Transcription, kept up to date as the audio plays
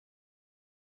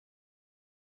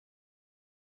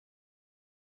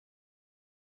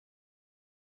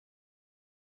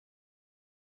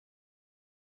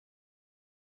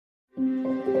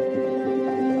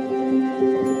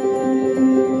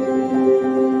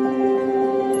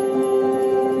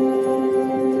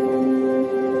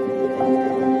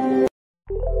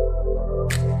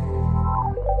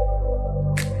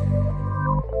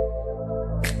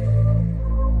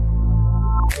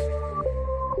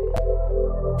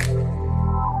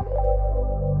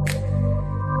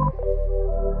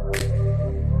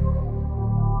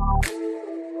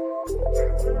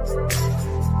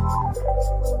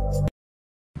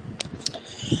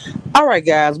All right,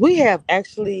 guys, we have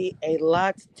actually a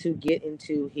lot to get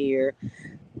into here.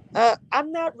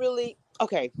 I'm not really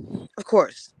okay. Of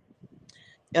course,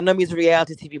 I know he's a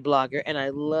reality TV blogger, and I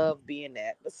love being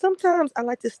that. But sometimes I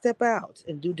like to step out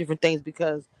and do different things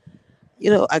because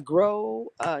I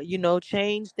grow.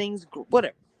 Change things,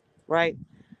 whatever. Right.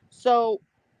 So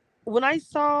when I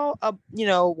saw,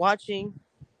 watching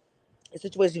a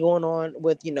situation going on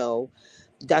with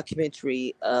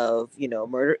documentary of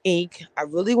Murder Inc. I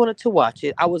really wanted to watch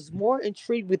it. I was more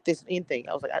intrigued with this than anything.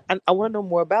 I was like, I want to know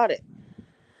more about it.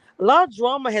 A lot of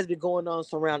drama has been going on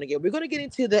surrounding it. We're going to get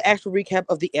into the actual recap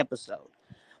of the episode,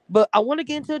 but I want to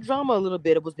get into the drama a little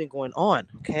bit of what's been going on.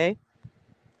 Okay,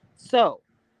 so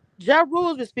Ja Rule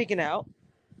has been speaking out.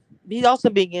 He's also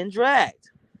been getting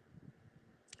dragged.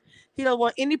 He don't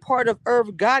want any part of Irv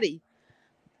Gotti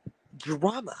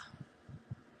drama.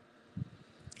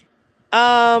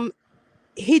 Um,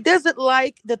 he doesn't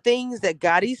like the things that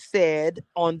Gotti said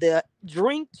on the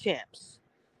Drink Champs,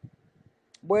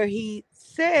 where he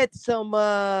said some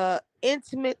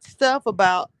intimate stuff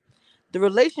about the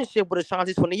relationship with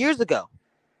Ashanti 20 years ago.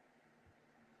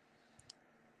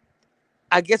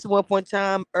 I guess at one point in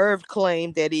time, Irv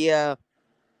claimed that he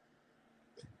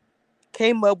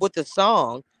came up with the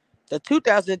song, the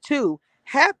 2002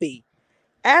 Happy,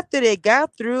 after they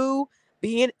got through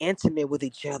being intimate with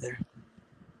each other.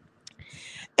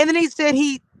 And then he said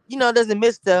he, doesn't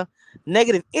miss the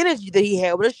negative energy that he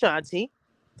had with Ashanti,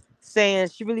 saying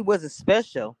she really wasn't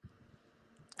special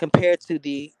compared to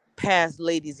the past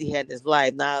ladies he had in his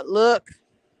life. Now, look,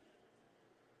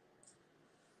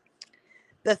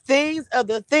 the things of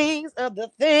the things of the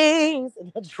things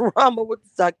and the drama with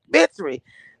the documentary.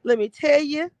 Let me tell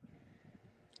you,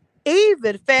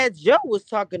 even Fat Joe was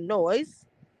talking noise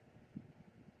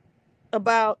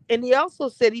about, and he also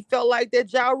said he felt like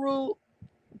that Ja Rule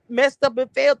messed up and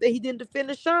failed that he didn't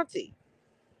defend Ashanti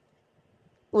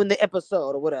in the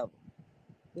episode or whatever.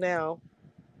 Now,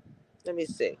 let me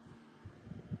see.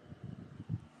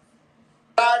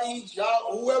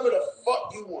 Whoever the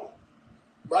fuck you want,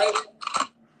 right?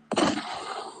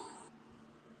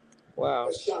 Wow.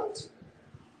 Ashanti.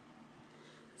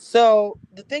 So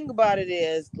the thing about it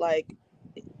is, like,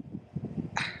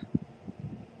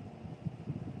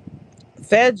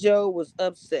 Fat Joe was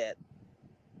upset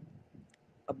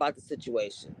about the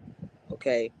situation.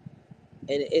 Okay.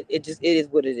 And it is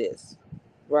what it is.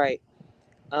 Right.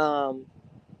 Um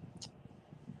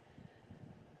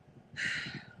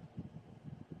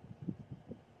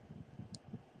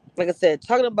like I said,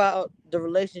 talking about the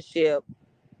relationship,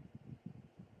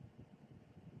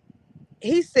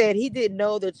 he said he didn't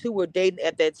know the two were dating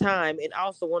at that time and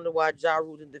also wondered why Ja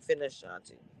Rule didn't defend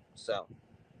Ashanti. So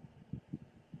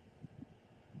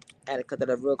I had to cut that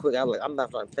up real quick. I was like, I'm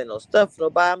not trying to play no stuff for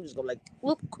nobody. I'm just gonna like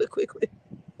whoop, quick.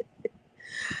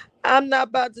 I'm not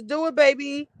about to do it,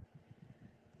 baby.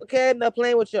 Okay, I'm not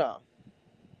playing with y'all.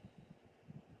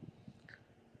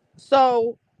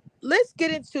 So let's get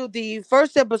into the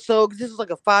first episode because this is like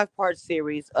a 5-part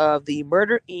series of the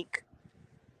Murder Inc.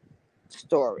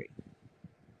 story.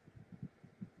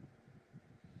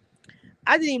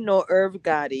 I didn't even know Irv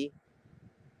Gotti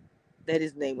that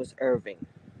his name was Irving.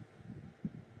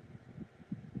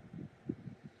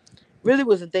 Really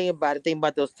wasn't thinking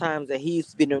about those times that he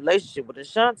used to be in a relationship with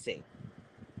Ashanti.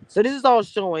 So this is all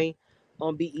showing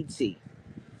on BET.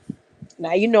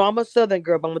 Now I'm a Southern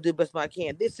girl, but I'm gonna do the best I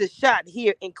can. This is shot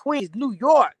here in Queens, New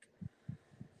York,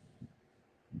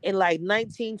 in like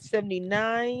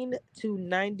 1979 to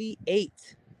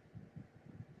 98.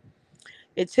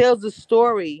 It tells the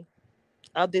story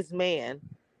of this man,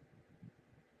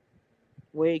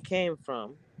 where he came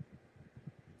from,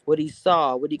 what he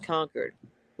saw, what he conquered,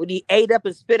 what he ate up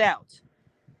and spit out.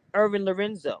 Irving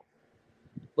Lorenzo.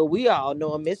 But we all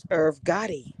know him as Irv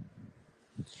Gotti.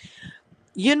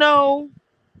 You know,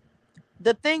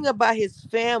 the thing about his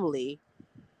family,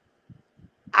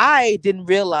 I didn't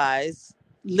realize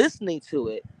listening to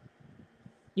it.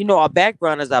 Our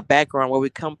background is our background, where we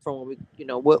come from,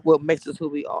 where what makes us who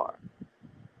we are.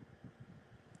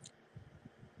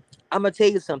 I'm gonna tell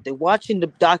you something. Watching the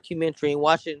documentary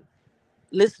and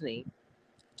listening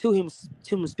to him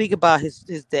speak about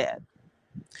his dad.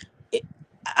 It,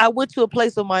 I went to a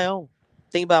place on my own,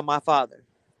 thinking about my father,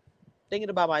 thinking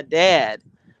about my dad,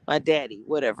 my daddy,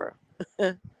 whatever.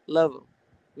 Love him,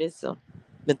 miss him.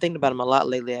 Been thinking about him a lot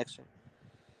lately, actually,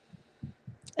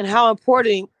 and how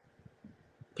important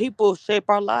people shape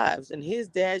our lives. And his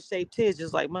dad shaped his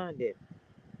just like mine did.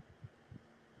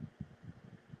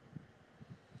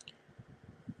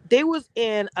 They was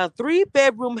in a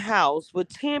 3-bedroom house with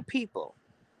 10 people.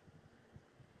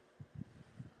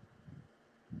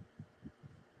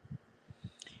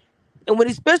 And when,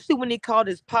 especially when he called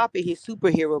his poppy his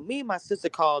superhero, me and my sister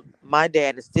called my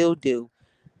dad and still do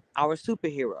our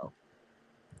superhero.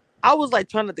 I was like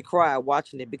trying not to cry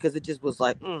watching it because it just was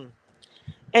like,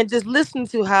 and just listening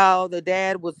to how the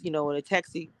dad was, in a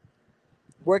taxi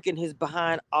working his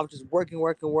behind off, just working,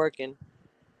 working, working,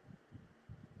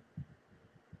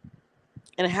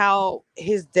 and how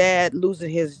his dad losing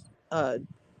his,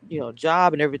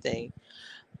 job and everything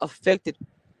affected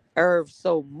Irv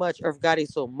so much, Irv Gotti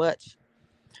so much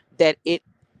that it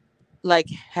like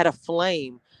had a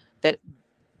flame that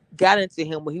got into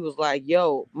him when he was like,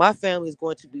 yo, my family is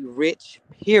going to be rich,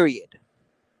 period.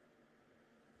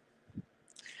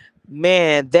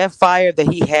 Man, that fire that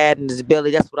he had in his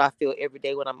belly, that's what I feel every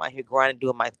day when I'm out here grinding,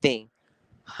 doing my thing.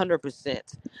 100%.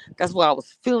 That's why I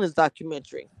was feeling this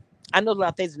documentary. I know a lot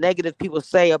of things negative people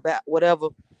say about whatever,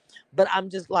 but I'm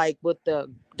just like with the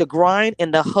grind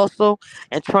and the hustle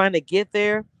and trying to get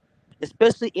there,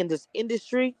 especially in this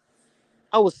industry.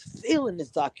 I was feeling this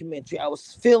documentary. I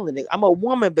was feeling it. I'm a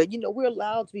woman, but we're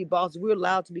allowed to be bosses. We're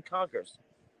allowed to be conquerors.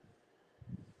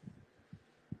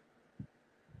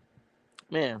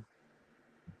 Man.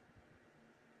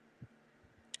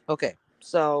 Okay.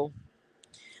 So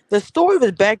the story of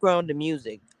his background to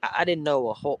music, I didn't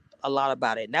know a lot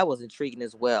about it, and that was intriguing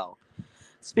as well.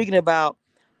 Speaking about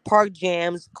park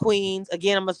jams, Queens.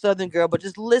 Again, I'm a Southern girl, but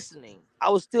just listening, I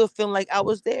was still feeling like I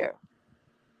was there.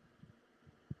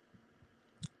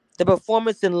 The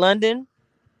performance in London,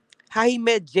 how he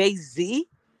met Jay Z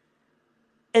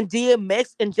and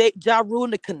DMX and Ja Rule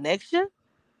in the connection,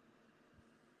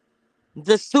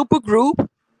 the super group,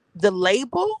 the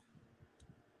label.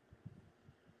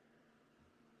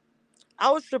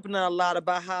 I was tripping out a lot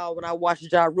about how when I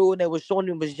watched Ja Rule and they were showing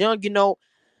him was young,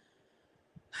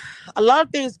 a lot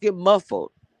of things get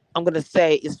muffled. I'm gonna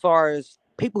say as far as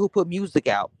people who put music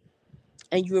out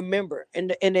and you remember in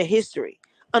the history.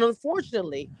 And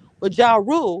unfortunately, with Ja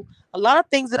Rule, a lot of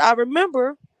things that I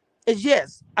remember is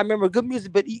yes, I remember good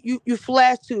music, but you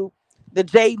flash to the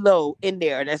J Lo in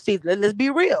there and that season. Let's be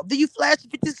real. Then you flash to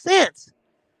 50 Cent.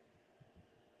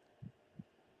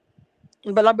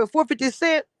 But like before 50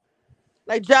 Cent,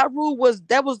 like Ja Rule was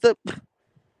that was the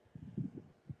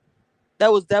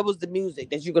music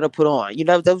that you're gonna put on.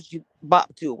 That was you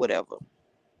bop to or whatever.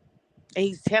 And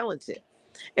he's talented.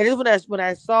 And then when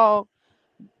I saw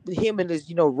him in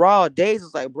his raw days,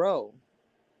 it's like, bro.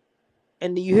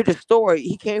 And then you hear the story.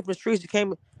 He came from the streets. He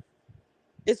came.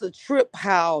 It's a trip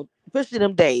how, especially in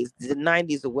them days, the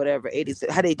 90s or whatever, 80s,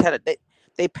 how they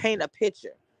paint a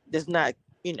picture that's not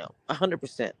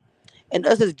 100%. And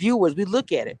us as viewers, we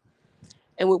look at it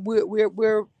and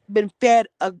we're been fed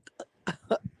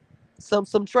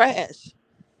some trash.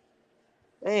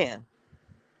 Man,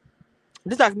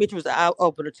 this documentary was an eye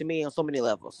opener to me on so many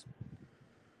levels.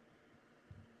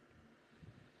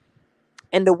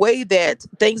 And the way that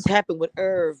things happen with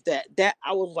Irv, that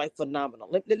I was like phenomenal.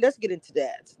 Let's get into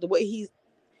that. The way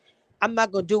I'm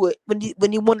not gonna do it when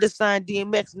he wanted to sign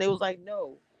DMX and they was like,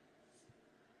 no.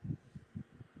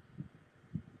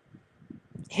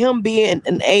 Him being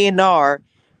an A&R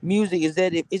music is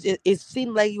that it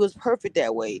seemed like he was perfect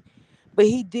that way, but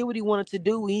he did what he wanted to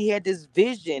do. He had this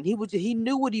vision. He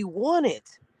knew what he wanted,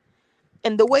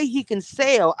 and the way he can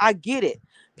sell, I get it.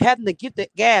 Having to get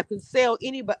that gap can sell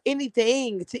anybody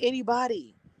anything to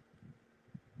anybody.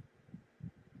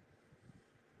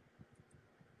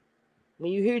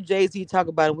 When you hear Jay-Z talk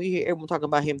about him, when you hear everyone talking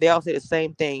about him, they all say the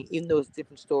same thing, even though it's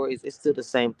different stories. It's still the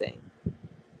same thing.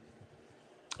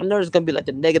 I know there's gonna be like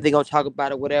the negative thing gonna talk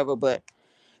about or whatever, but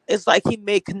it's like he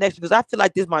made connections because I feel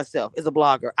like this myself as a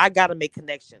blogger. I gotta make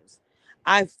connections.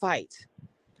 I fight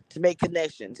to make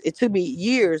connections. It took me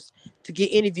years to get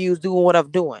interviews doing what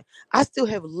I'm doing. I still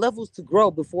have levels to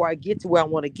grow before I get to where I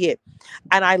want to get.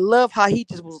 And I love how he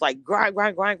just was like grind,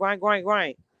 grind, grind, grind, grind,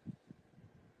 grind.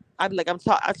 I'd be like,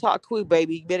 I talk quick,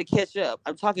 baby. You better catch up.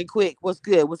 I'm talking quick. What's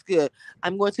good? What's good?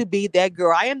 I'm going to be that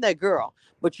girl. I am that girl,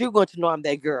 but you're going to know I'm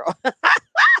that girl.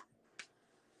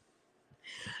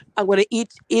 I'm going to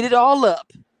eat it all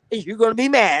up. And you're going to be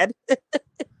mad.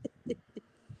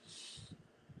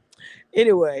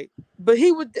 Anyway, but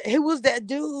he was that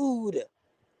dude.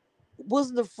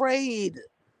 wasn't afraid.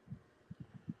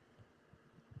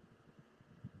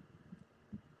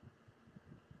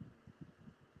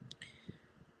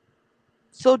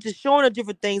 So just showing the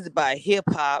different things about hip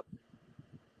hop,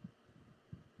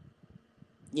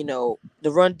 the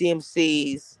Run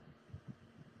DMCs,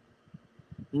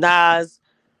 Nas,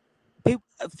 people,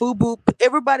 Fubu,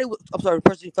 everybody. I'm sorry, the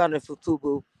person who founded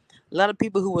Fubu. A lot of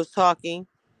people who was talking.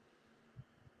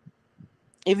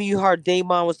 Even you heard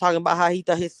Damon was talking about how he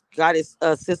thought his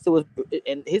sister was,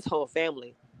 and his whole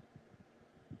family.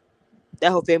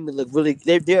 That whole family look really.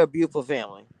 They're a beautiful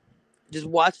family. Just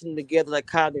watching them together like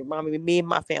Cosby reminded me and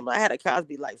my family. I had a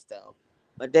Cosby lifestyle.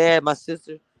 My dad, my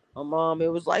sister, my mom.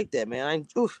 It was like that, man.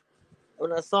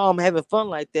 When I saw them having fun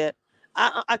like that,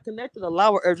 I connected a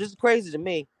lot with her. This is crazy to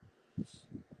me.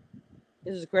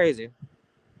 This is crazy.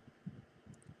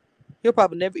 He'll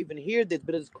probably never even hear this,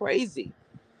 but it's crazy.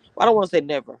 Well, I don't want to say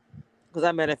never, because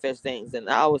I manifest things, and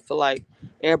I always feel like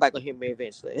everybody gonna hear me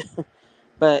eventually.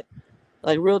 But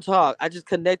like real talk, I just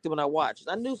connected when I watched.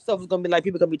 I knew stuff was gonna be like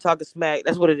people gonna be talking smack.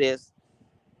 That's what it is.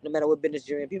 No matter what business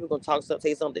you're in, people gonna talk something,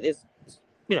 say something.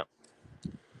 You know,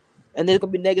 and there's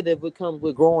gonna be negative. What comes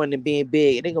with growing and being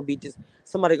big. It ain't gonna be just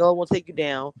somebody gonna want to take you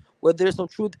down. Whether there's some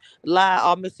truth, lie,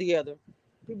 all mixed together.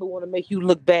 People want to make you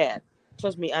look bad.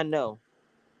 Trust me, I know.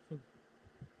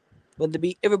 Whether it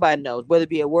be everybody knows. Whether it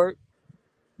be at work,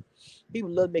 people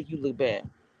love to make you look bad.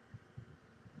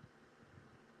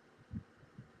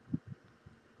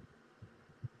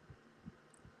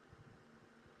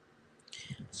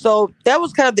 So that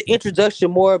was kind of the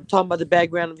introduction, more talking about the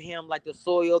background of him, like the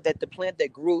soil that the plant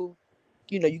that grew.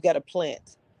 You got to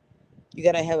plant. You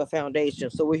got to have a foundation.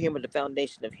 So we're here with the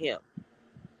foundation of him.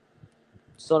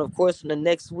 So of course, in the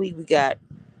next week we got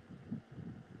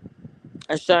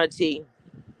Ashanti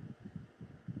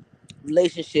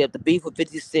relationship, the beef with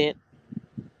 50 Cent.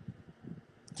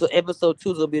 So episode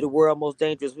 2 is gonna be the world most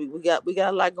dangerous. We got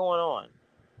a lot going on.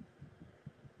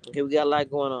 Okay, we got a lot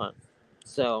going on.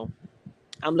 So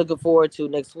I'm looking forward to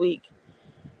next week.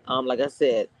 Like I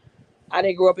said, I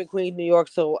didn't grow up in Queens, New York,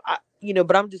 so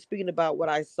but I'm just speaking about what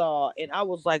I saw, and I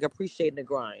was like appreciating the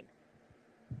grind.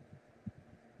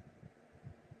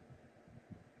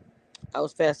 I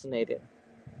was fascinated.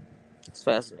 It's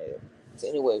fascinating. So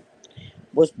anyway,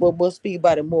 we'll speak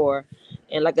about it more.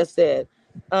 And like I said,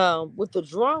 with the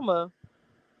drama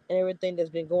and everything that's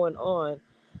been going on,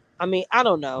 I mean, I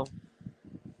don't know.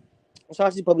 So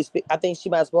she probably speak. I think she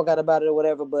might have spoke out about it or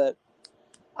whatever, but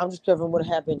I'm just covering what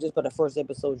happened just by the first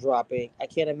episode dropping. I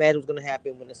can't imagine what's gonna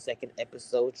happen when the second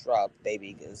episode drops,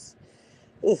 baby. Because